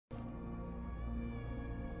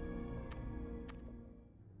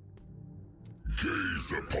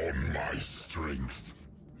Gaze upon my strength,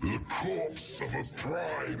 the corpse of a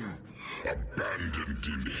prime, abandoned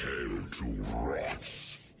in hell to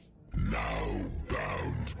rot, now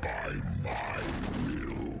bound by my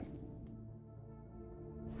will.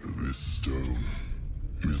 This stone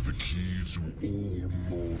is the key to all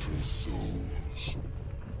mortal souls.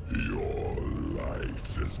 Your light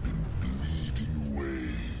has been bleeding away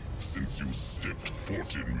since you stepped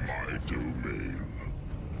foot in my domain.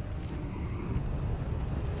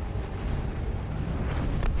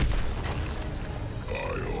 I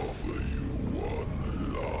offer you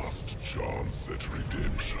one last chance at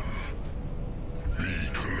redemption. Be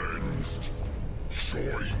cleansed.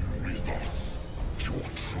 Join with us, your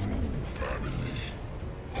true family.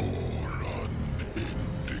 Or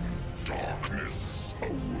unending darkness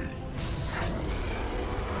awaits.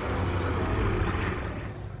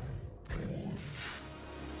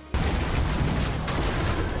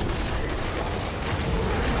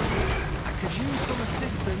 I could use some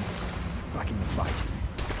assistance back in the fight.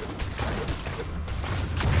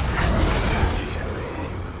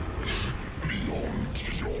 Beyond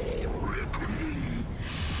your reckoning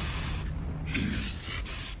is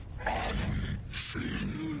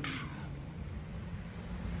unchained.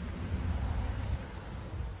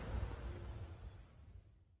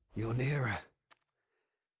 You're nearer.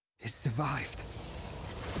 It survived.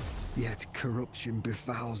 Yet corruption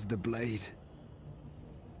befouls the blade.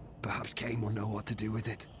 Perhaps Cain will know what to do with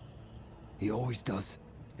it. He always does.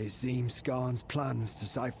 It seems Skarn's plans to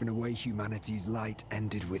siphon away humanity's light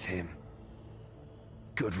ended with him.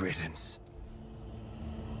 Good riddance.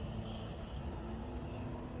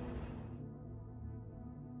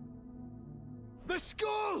 The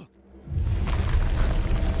skull!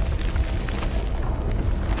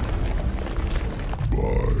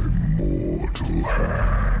 By mortal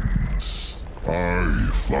hands, I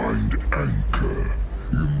find anchor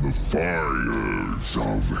in the fires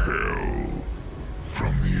of hell.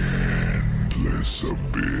 From the endless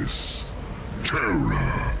abyss,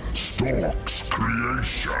 terror stalks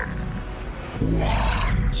creation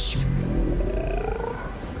once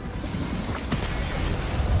more.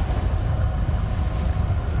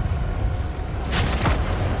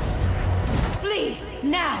 Flee,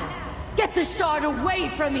 now! Get the shard away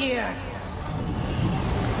from here!